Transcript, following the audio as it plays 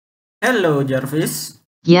Hello, Jarvis.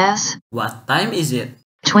 Yes, What time is it?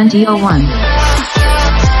 2001.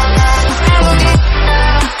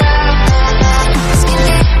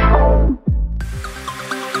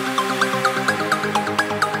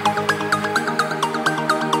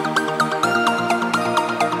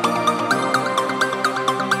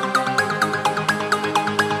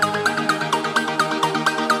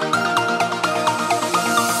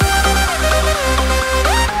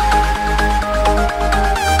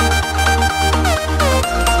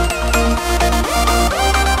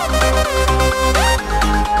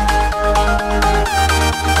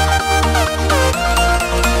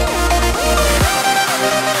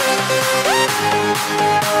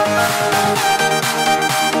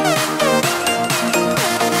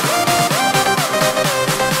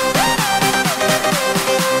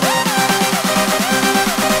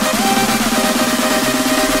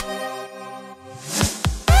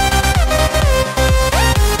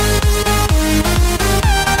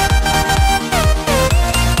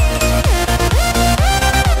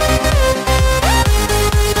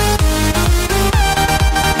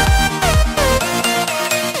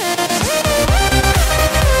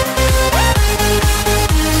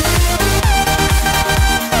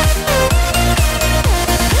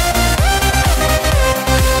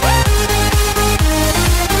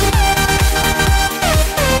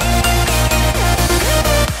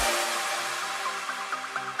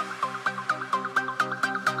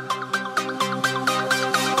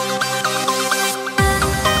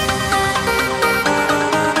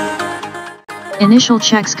 Initial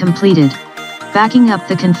checks completed. Backing up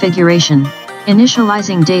the configuration.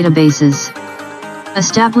 Initializing databases.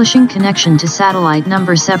 Establishing connection to satellite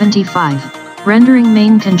number 75. Rendering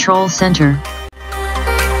main control center.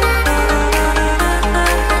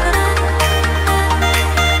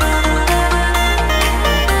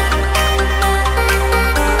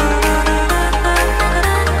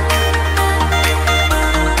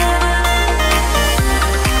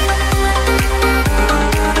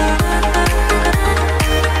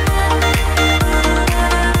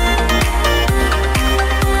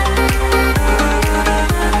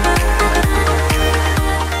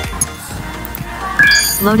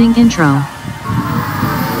 Loading intro.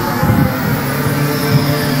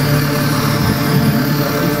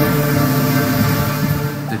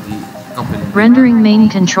 Rendering main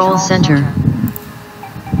control center.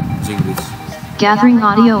 Gathering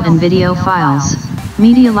audio and video files.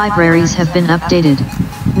 Media libraries have been updated.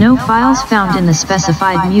 No files found in the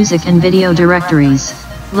specified music and video directories.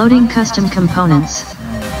 Loading custom components.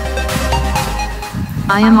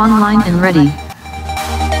 I am online and ready.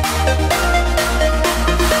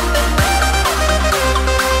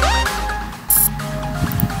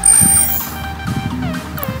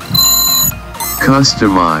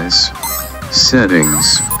 Customize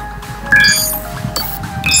settings.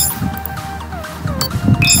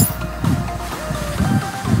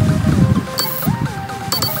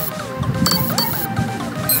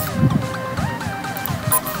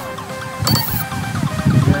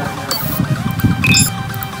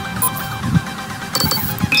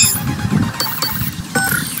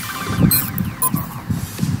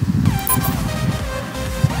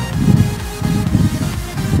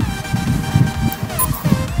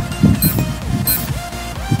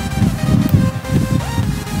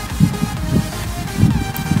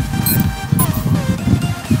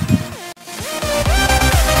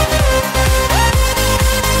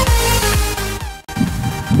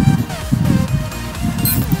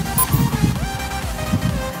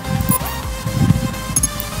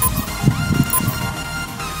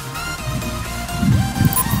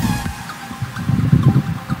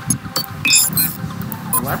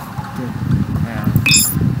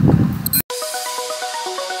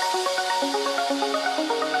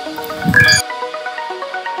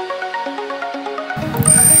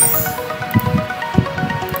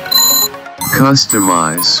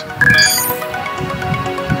 Customize.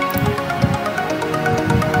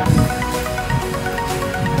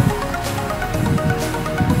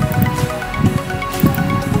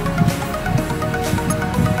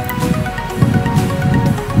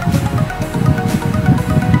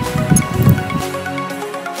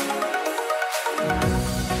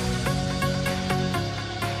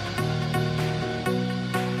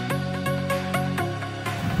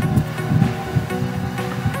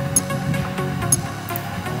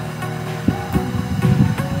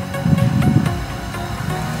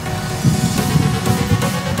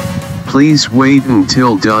 Please wait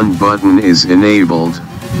until Done button is enabled.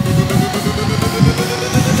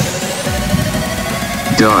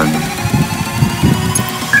 Done.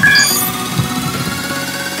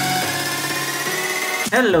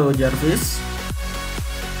 Hello, Jarvis.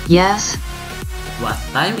 Yes, What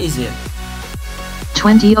time is it?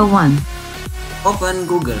 20:01. Open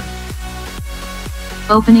Google.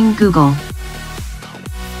 Opening Google.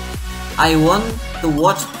 I want to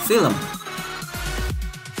watch film.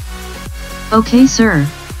 Okay, sir.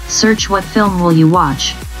 Search what film will you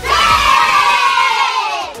watch?